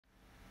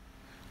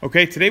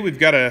Okay, today we've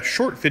got a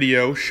short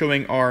video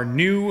showing our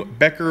new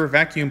Becker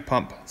vacuum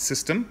pump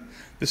system.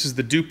 This is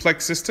the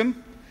Duplex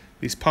system.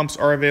 These pumps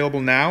are available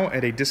now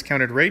at a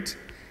discounted rate.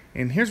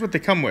 And here's what they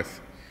come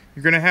with.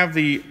 You're going to have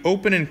the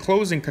open and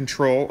closing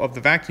control of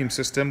the vacuum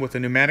system with a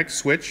pneumatic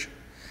switch,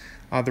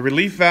 the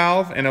relief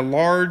valve, and a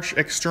large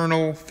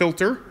external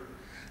filter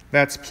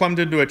that's plumbed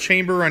into a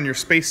chamber on your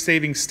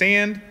space-saving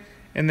stand.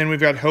 And then we've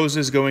got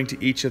hoses going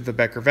to each of the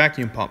Becker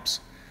vacuum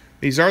pumps.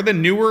 These are the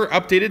newer,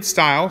 updated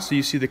style, so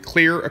you see the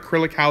clear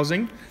acrylic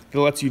housing that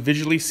lets you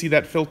visually see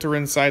that filter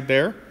inside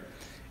there.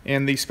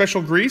 And the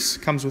special grease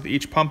comes with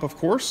each pump, of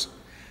course.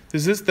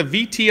 This is the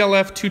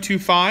VTLF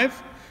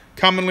 225,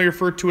 commonly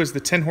referred to as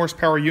the 10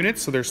 horsepower unit,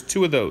 so there's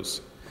two of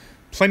those.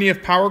 Plenty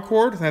of power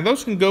cord. Now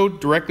those can go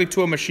directly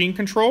to a machine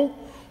control,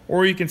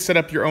 or you can set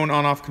up your own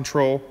on-off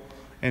control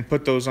and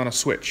put those on a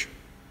switch.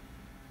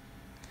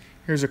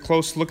 Here's a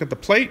close look at the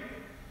plate.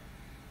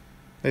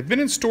 They've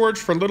been in storage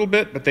for a little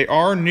bit, but they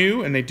are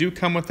new and they do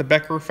come with the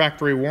Becker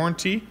factory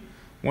warranty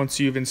once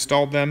you've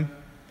installed them.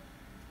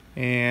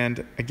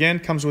 And again,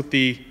 comes with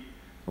the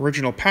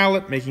original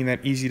pallet, making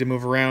that easy to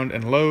move around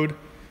and load.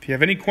 If you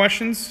have any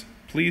questions,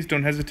 please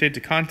don't hesitate to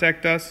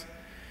contact us.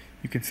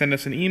 You can send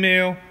us an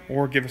email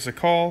or give us a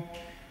call,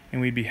 and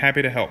we'd be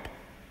happy to help.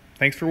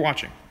 Thanks for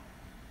watching.